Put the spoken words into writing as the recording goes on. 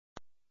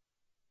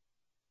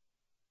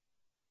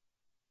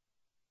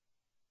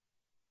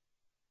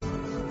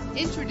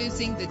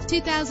Introducing the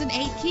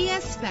 2008 Kia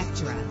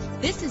Spectra.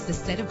 This is the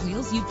set of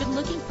wheels you've been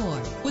looking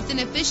for, with an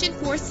efficient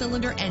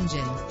 4-cylinder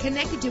engine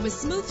connected to a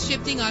smooth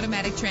shifting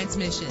automatic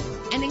transmission.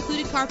 An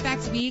included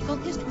Carfax Vehicle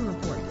History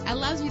Report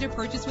allows you to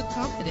purchase with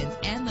confidence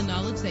and the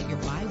knowledge that your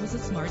buy was a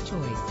smart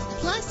choice.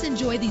 Plus,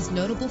 enjoy these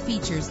notable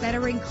features that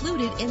are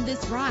included in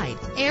this ride: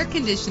 air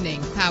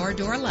conditioning, power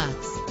door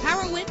locks,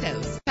 power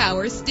windows,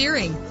 power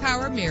steering,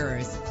 power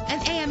mirrors, an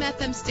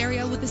AM/FM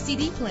stereo with a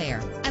CD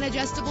player, an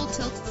adjustable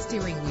tilt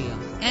steering wheel.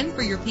 And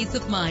for your peace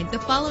of mind, the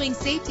following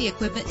safety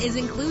equipment is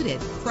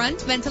included: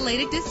 front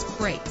ventilated disc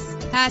brakes,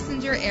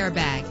 passenger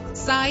airbag,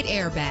 side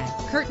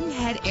airbag, curtain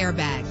head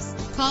airbags.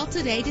 Call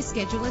today to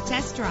schedule a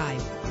test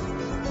drive.